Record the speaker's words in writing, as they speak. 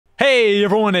Hey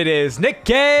everyone, it is Nick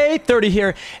K30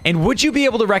 here, and would you be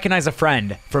able to recognize a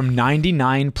friend from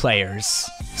 99 players?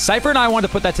 Sypher and I wanted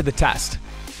to put that to the test.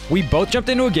 We both jumped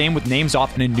into a game with names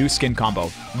off in a new skin combo.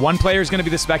 One player is going to be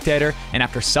the spectator, and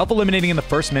after self-eliminating in the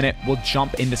first minute, we'll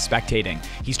jump into spectating.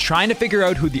 He's trying to figure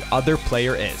out who the other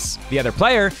player is. The other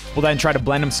player will then try to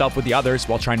blend himself with the others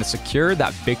while trying to secure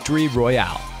that victory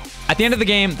royale. At the end of the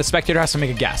game, the spectator has to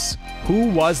make a guess. Who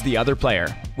was the other player?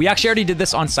 We actually already did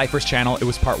this on Sypher's channel. It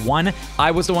was part 1.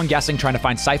 I was the one guessing, trying to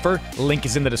find Sypher. Link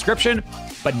is in the description.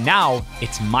 But now,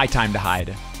 it's my time to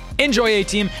hide. Enjoy,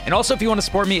 A-Team. And also, if you want to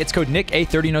support me, it's code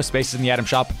NICK830, no spaces in the item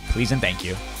shop. Please and thank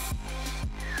you.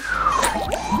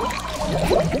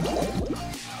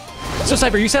 So,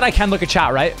 Sypher, you said I can look at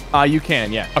chat, right? You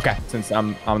can, yeah. Okay. Since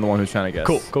I'm the one who's trying to guess.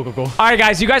 Cool. All right,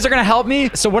 guys. You guys are going to help me.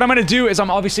 So what I'm going to do is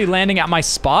I'm obviously landing at my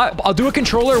spot. I'll do a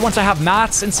controller once I have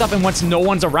mats and stuff and once no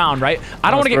one's around, right? I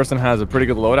don't want to get... This person has a pretty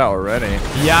good loadout already.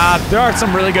 Yeah, there are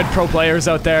some really good pro players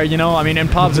out there, you know? I mean, in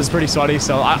pubs, it's pretty sweaty,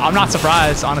 so I'm not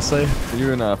surprised, honestly. Are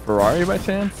you in a Ferrari by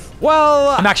chance? Well,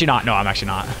 I'm actually not. No, I'm actually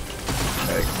not.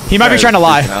 Okay. He might be trying to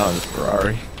lie. Now in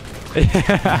Ferrari.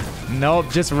 Nope,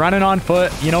 just running on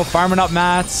foot, you know, farming up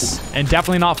mats, and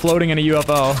definitely not floating in a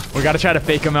UFO. We gotta try to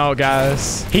fake him out,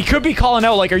 guys. He could be calling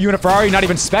out, like, are you in a Ferrari? Not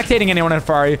even spectating anyone in a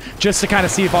Ferrari, just to kind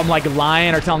of see if I'm, like,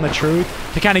 lying or telling the truth,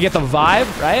 to kind of get the vibe,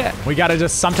 right? We gotta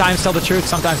just sometimes tell the truth,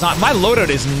 sometimes not. My loadout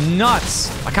is nuts.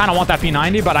 I kind of want that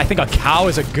P90, but I think a cow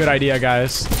is a good idea,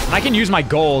 guys. I can use my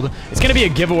gold. It's gonna be a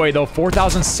giveaway, though.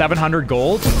 4,700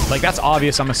 gold. Like, that's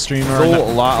obvious I'm a streamer.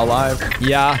 Still a lot alive.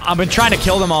 Yeah, I've been trying to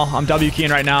kill them all. I'm W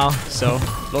keying right now, so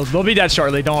they'll be dead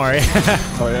shortly. Don't worry.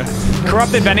 Oh, yeah.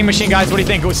 Corrupted vending machine, guys. What do you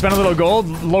think? We'll spend a little gold,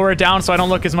 lower it down so I don't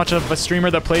look as much of a streamer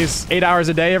that plays 8 hours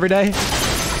a day every day.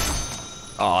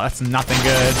 Oh, that's nothing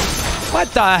good. What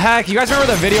the heck? You guys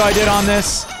remember the video I did on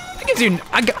this? That gives you...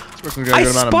 I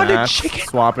spotted a chicken.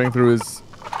 Swapping through his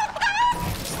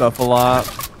stuff a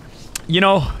lot. You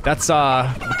know, that's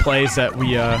the plays that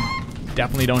we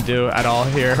definitely don't do at all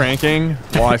here. Cranking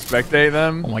while I spectate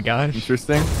them. Oh my gosh.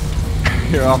 Interesting.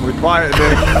 You're awfully quiet,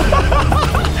 dude.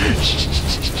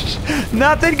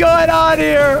 Nothing going on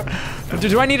here.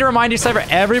 Do I need to remind you, Sypher?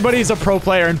 Everybody's a pro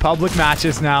player in public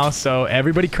matches now, so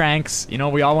everybody cranks. You know,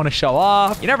 we all want to show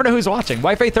off. You never know who's watching.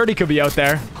 Wi-Fi 30 could be out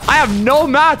there. I have no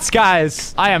mats,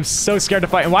 guys. I am so scared to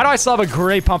fight. And why do I still have a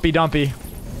gray pumpy dumpy?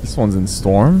 This one's in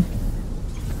Storm.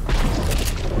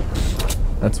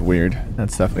 That's weird.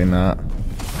 That's definitely not.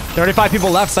 35 people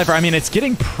left, Sypher. I mean, it's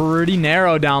getting pretty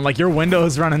narrow down. Like, your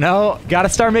window's running out. Gotta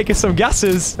start making some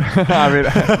guesses. I mean...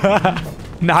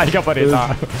 Nah, you got plenty of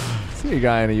time. See a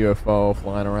guy in a UFO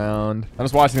flying around. I'm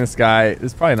just watching this guy.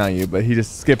 It's probably not you, but he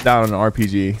just skipped out on an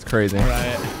RPG. It's crazy.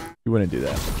 Right. You wouldn't do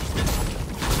that.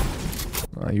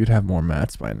 You'd have more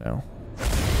mats by now.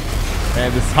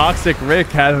 Man, this toxic Rick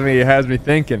has me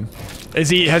thinking. Has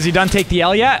he done Take the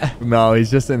L yet? No, he's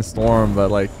just in Storm,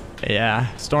 but like... Yeah,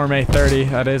 Storm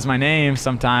A30. That is my name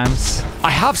sometimes.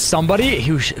 I have somebody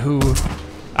who...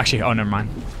 Actually, oh, never mind.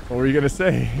 What were you gonna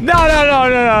say? No,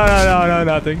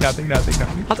 nothing.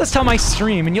 I'll just tell my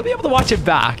stream, and you'll be able to watch it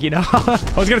back, you know?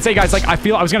 I was gonna say, guys, like, I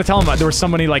was gonna tell him that there was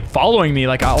somebody, like, following me,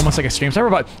 like, almost like a stream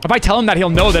server, but if I tell him that, he'll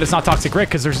know that it's not Toxic Rick,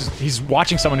 because he's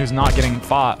watching someone who's not getting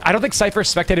fought. I don't think Sypher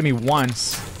spectated me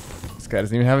once. This guy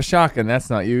doesn't even have a shotgun. That's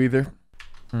not you either.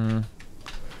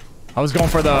 I was going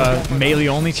for the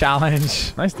melee-only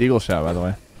challenge. Nice deagle shot, by the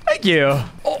way. Thank you.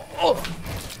 Oh.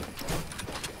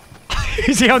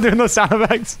 You see how I'm doing those sound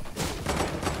effects?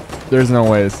 There's no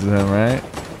way this is him, right?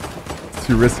 It's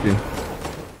too risky.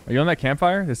 Are you on that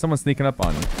campfire? There's someone sneaking up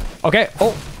on you. Okay.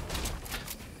 Oh.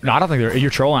 No, I don't think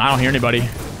you're trolling. I don't hear anybody.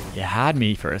 You had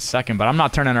me for a second, but I'm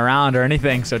not turning around or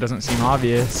anything, so it doesn't seem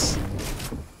obvious.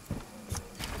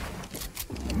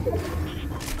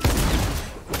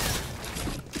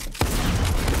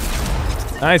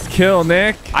 Nice kill,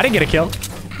 Nick. I didn't get a kill.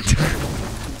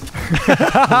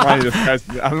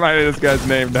 I'm writing this guy's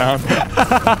name down.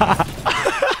 I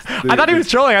thought he was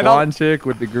trolling. I thought one chick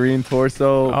with the green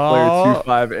torso, player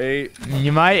 258.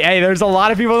 You might. Hey, there's a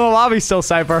lot of people in the lobby still,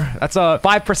 Sypher. That's a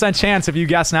 5% chance if you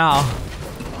guess now.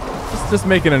 Just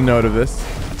making a note of this.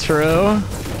 True.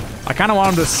 I kind of want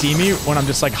him to see me when I'm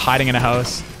just like hiding in a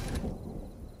house.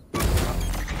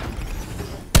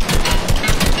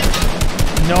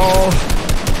 No.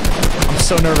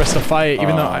 So nervous to fight,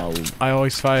 even though I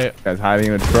always fight. Guy's hiding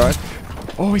in a truck.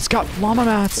 Oh, he's got llama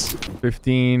mats.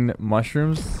 15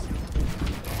 mushrooms.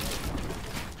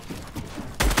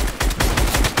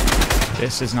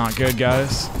 This is not good,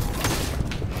 guys.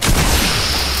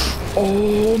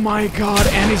 Oh my god,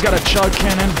 and he's got a chug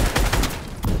cannon.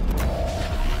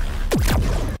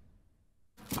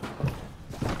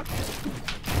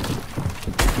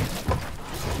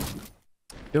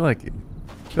 feel like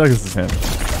this is him.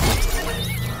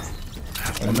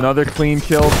 Another clean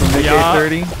kill from Nick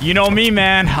 30. You know me,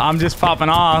 man. I'm just popping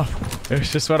off.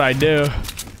 It's just what I do.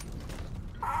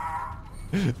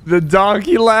 The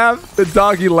donkey laugh. The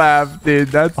donkey laugh, dude.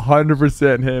 That's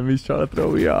 100% him. He's trying to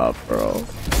throw me off, bro.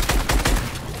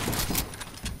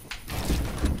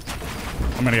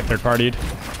 I'm gonna get third partied.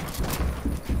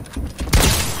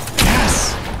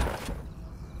 Yes!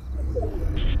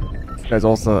 This guy's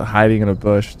also hiding in a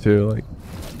bush, too. Like,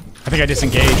 I think I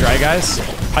disengage, right, guys?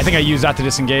 I think I use that to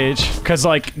disengage. Because,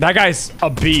 like, that guy's a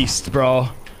beast, bro.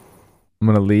 I'm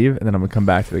gonna leave, and then I'm gonna come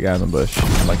back to the guy in the bush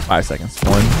in like 5 seconds.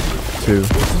 1, 2,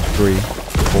 3,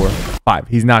 4, 5.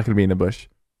 He's not gonna be in the bush.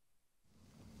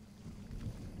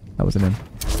 That wasn't him.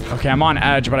 Okay, I'm on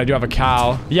edge, but I do have a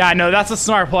cow. Yeah, no, that's a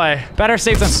smart play. Better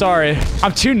safe than sorry.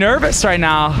 I'm too nervous right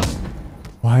now.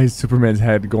 Why is Superman's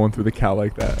head going through the cow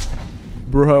like that?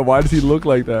 Bruh, why does he look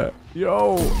like that?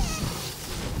 Yo!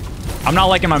 I'm not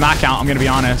liking my mat count, I'm gonna be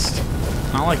honest.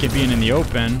 I don't like it being in the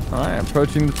open. Alright,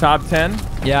 approaching the top 10.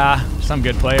 Yeah, some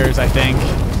good players, I think.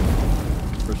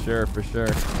 For sure, for sure.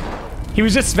 He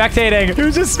was just spectating. He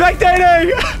was just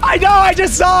spectating. I know, I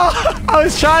just saw. I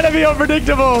was trying to be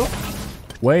unpredictable.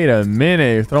 Wait a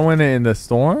minute, you're throwing it in the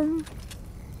storm?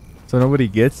 So nobody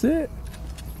gets it?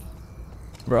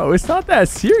 Bro, it's not that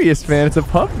serious, man. It's a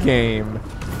pub game.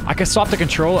 I could swap the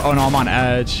controller. Oh no, I'm on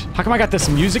edge. How come I got this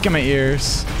music in my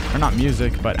ears? Or not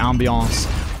music, but ambiance.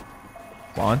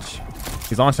 Launch.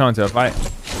 He's launching onto a fight.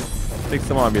 I think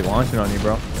someone might be launching on you,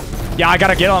 bro. Yeah, I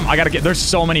gotta get him. I gotta get. There's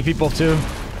so many people too.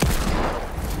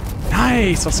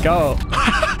 Nice, let's go.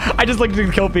 I just looked at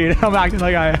the kill feed. I'm acting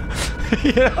like I,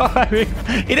 you know what I mean?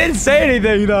 He didn't say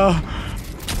anything though.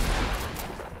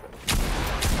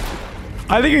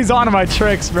 I think he's on to my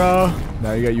tricks, bro.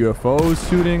 Now you got UFOs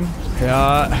shooting.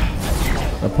 Yeah.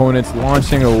 Opponents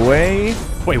launching away.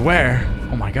 Wait, where?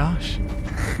 Oh my gosh.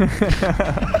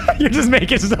 You're just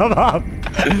making stuff up.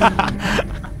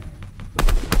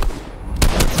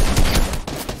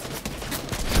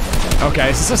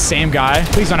 Okay, is this the same guy?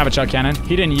 Please don't have a chug cannon.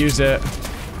 He didn't use it.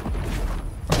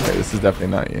 Okay, this is definitely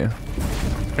not you.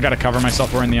 I gotta cover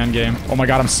myself. We're in the end game. Oh my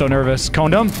god, I'm so nervous.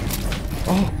 Coned him.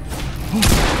 Oh,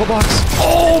 full box.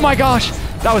 Oh my gosh,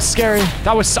 that was scary.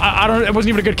 That was, I don't, it wasn't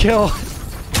even a good kill.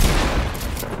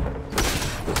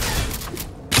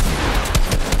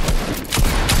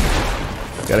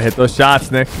 Gotta hit those shots,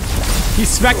 Nick.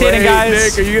 He's spectating,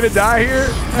 guys. Nick, are you gonna die here?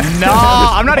 No,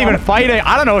 I'm not even fighting.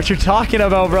 I don't know what you're talking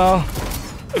about, bro.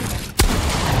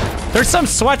 There's some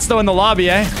sweats though in the lobby,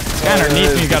 eh? This guy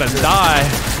underneath me gotta die.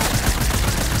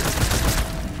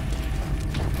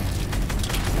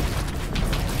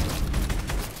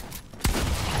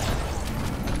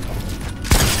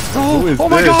 Oh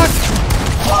my god!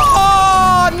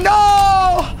 Oh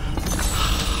no!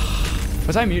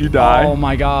 Was I muted? You died. Oh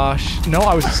my gosh! No,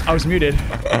 I was muted.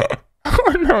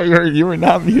 Oh no, you were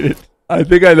not muted. I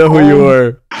think I know who you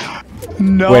were.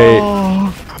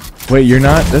 No. Wait, you're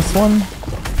not this one?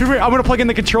 Wait, I'm gonna plug in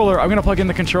the controller. I'm gonna plug in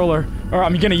the controller. Or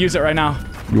I'm gonna use it right now.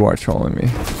 You are trolling me.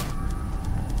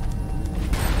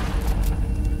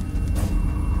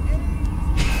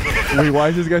 Wait, why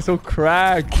is this guy so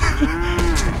cracked?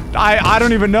 I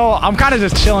don't even know. I'm kind of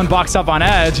just chilling, boxed up on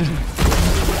edge.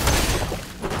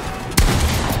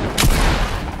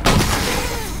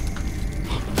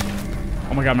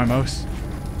 Oh my god, my mouse.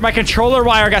 My controller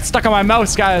wire got stuck on my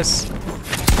mouse, guys.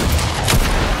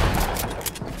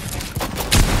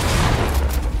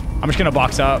 I'm just gonna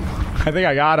box up. I think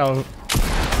I got him.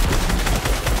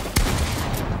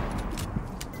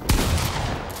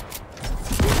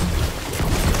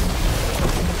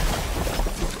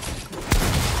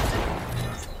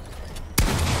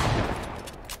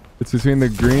 It's between the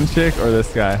green chick or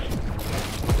this guy.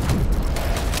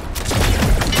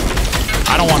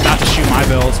 I don't want that to shoot my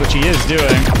builds, which he is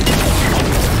doing.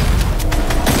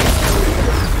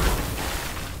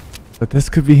 But this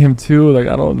could be him too. Like,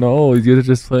 I don't know. These guys are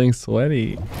just playing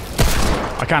sweaty.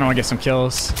 I kind of want to get some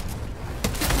kills.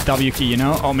 W key, you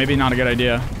know? Oh, maybe not a good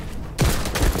idea.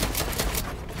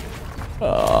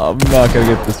 Oh, I'm not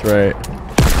gonna get this right.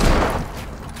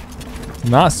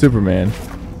 Not Superman.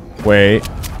 Wait.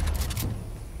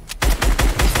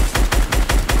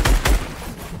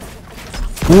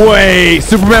 Wait,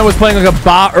 Superman was playing like a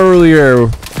bot earlier.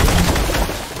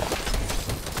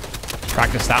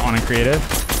 Practice that one in creative.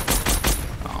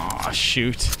 Oh,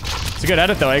 shoot. It's a good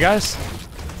edit though, eh, guys?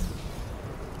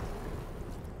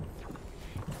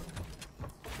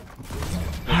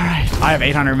 Alright, I have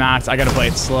 800 mats. I gotta play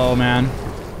it slow, man.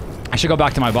 I should go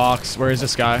back to my box. Where is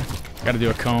this guy? I gotta do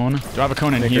a cone. Do I have a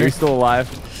cone in Nick, here? are you still alive?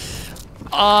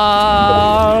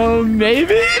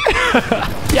 Maybe?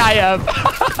 Yeah, I am.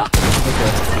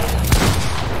 Okay.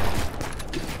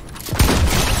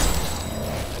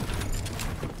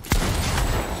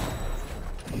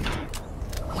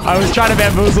 I was trying to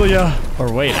bamboozle you.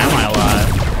 Or wait, am I alive?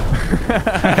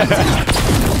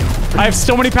 I have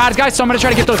so many pads, guys, so I'm going to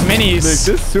try to get those minis. Nick,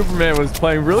 this Superman was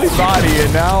playing really body,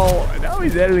 and now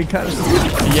he's editing kind of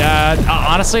stupid. Yeah,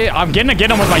 honestly, I'm getting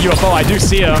him with my UFO. I do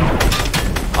see him.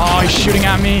 Oh, he's shooting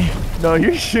at me. No,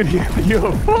 you're shooting at the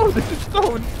UFO. This is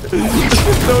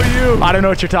so you. I don't know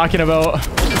what you're talking about.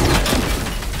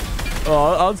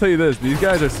 Oh, I'll tell you this. These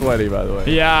guys are sweaty, by the way.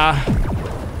 Yeah.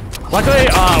 Luckily,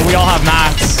 we all have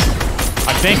mats.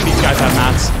 I think these guys have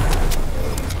mats.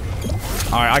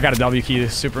 All right, I got a W key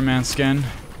Superman skin.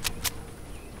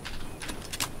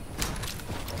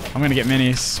 I'm going to get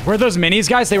minis. Where are those minis,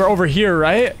 guys? They were over here,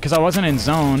 right? Because I wasn't in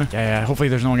zone. Yeah. Hopefully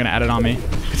there's no one going to edit on me.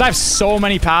 Because I have so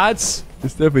many pads.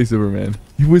 It's definitely Superman.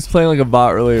 He was playing like a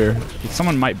bot earlier.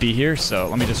 Someone might be here, so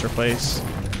let me just replace.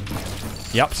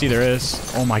 Yep, see there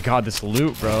is. Oh my god, this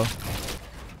loot, bro.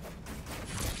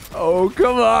 Oh,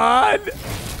 come on.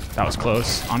 That was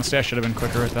close. Honestly, I should have been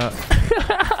quicker with that.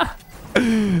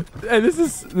 And this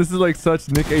is like such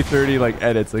Nick A30 like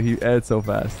edits. Like he edits so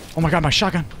fast. Oh my god, my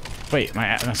shotgun. Wait,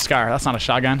 my Scar. That's not a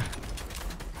shotgun.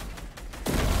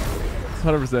 It's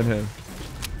 100% him.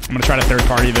 I'm gonna try to third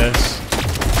party this.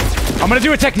 I'm gonna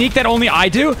do a technique that only I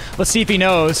do. Let's see if he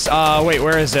knows. Wait,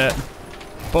 where is it?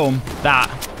 Boom. That.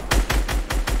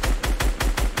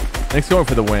 Nick's going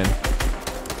for the win.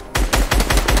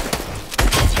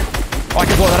 Oh, I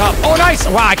can blow that up. Oh, nice.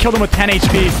 Wow, I killed him with 10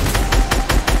 HP.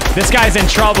 This guy's in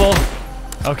trouble.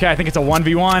 Okay, I think it's a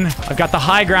 1v1. I've got the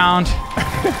high ground.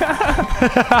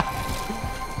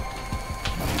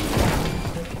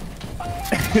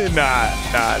 Nah.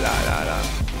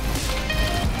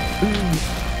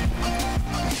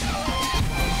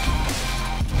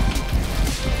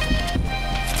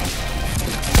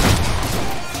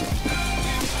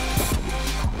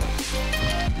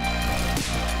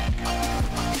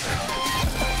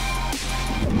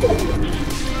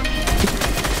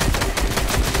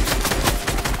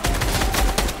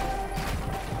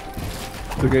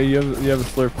 It's okay, you have a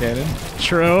slurp cannon.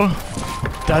 True.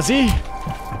 Does he?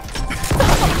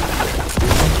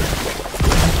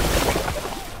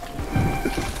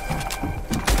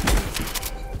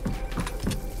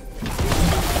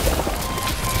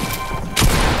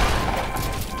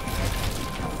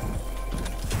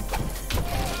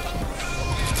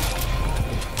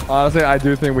 Honestly, I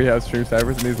do think we have stream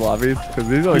snipers in these lobbies because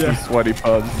these are like some sweaty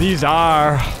pubs. These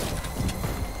are.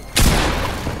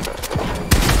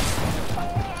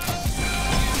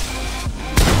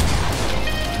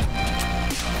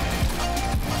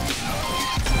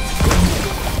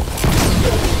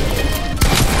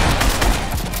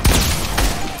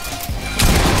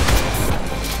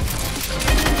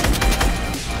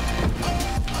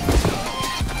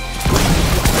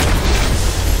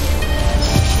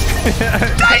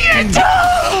 Dang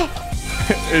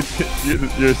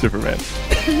it! You're Superman.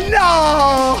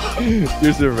 No!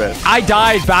 You're Superman. I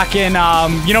died back in,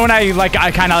 you know when I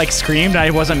kind of like screamed and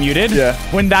I wasn't muted? Yeah.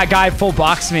 When that guy full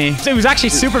boxed me. It was actually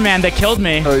Superman that killed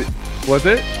me. Was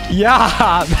it?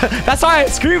 Yeah. That's why I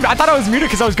screamed. I thought I was muted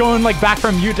because I was going like back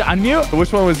from mute to unmute.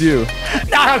 Which one was you?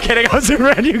 No, I'm kidding. I was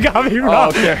Superman. You got me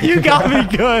wrong. Oh, okay. You got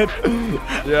me good.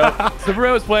 Yeah.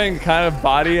 Superman was playing kind of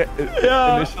body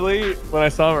initially when I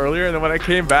saw him earlier, and then when I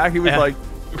came back, he was like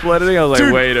editing. I was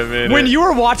like, wait a minute. When you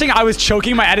were watching, I was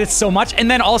choking my edits so much,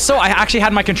 and then also I actually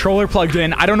had my controller plugged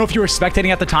in. I don't know if you were spectating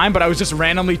at the time, but I was just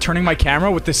randomly turning my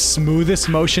camera with the smoothest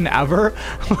motion ever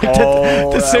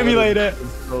to simulate it.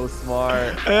 So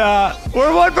smart. Yeah,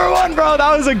 we're 1 for 1, bro.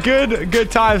 That was a good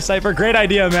time, Cypher. Great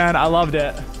idea, man. I loved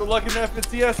it. Good luck in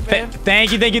FNCS, man.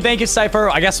 Thank you, Cypher.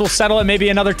 I guess we'll settle it maybe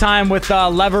another time with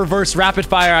lever versus rapid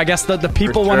fire. I guess the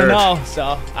people want to know. So,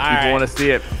 all right. People want to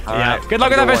see it. All right. Good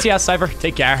luck with FNCS, Cypher.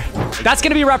 Take care. That's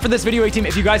gonna be a wrap for this video, A-Team.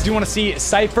 If you guys do want to see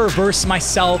Cypher versus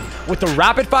myself with the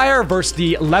rapid fire versus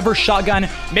the lever shotgun,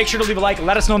 make sure to leave a like.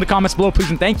 Let us know in the comments below, please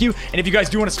and thank you. And if you guys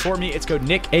do want to support me, it's code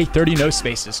NickA30, no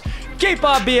spaces. Keep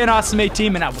on being awesome,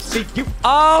 A-Team, and I will see you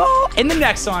all in the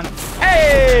next one.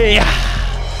 Hey!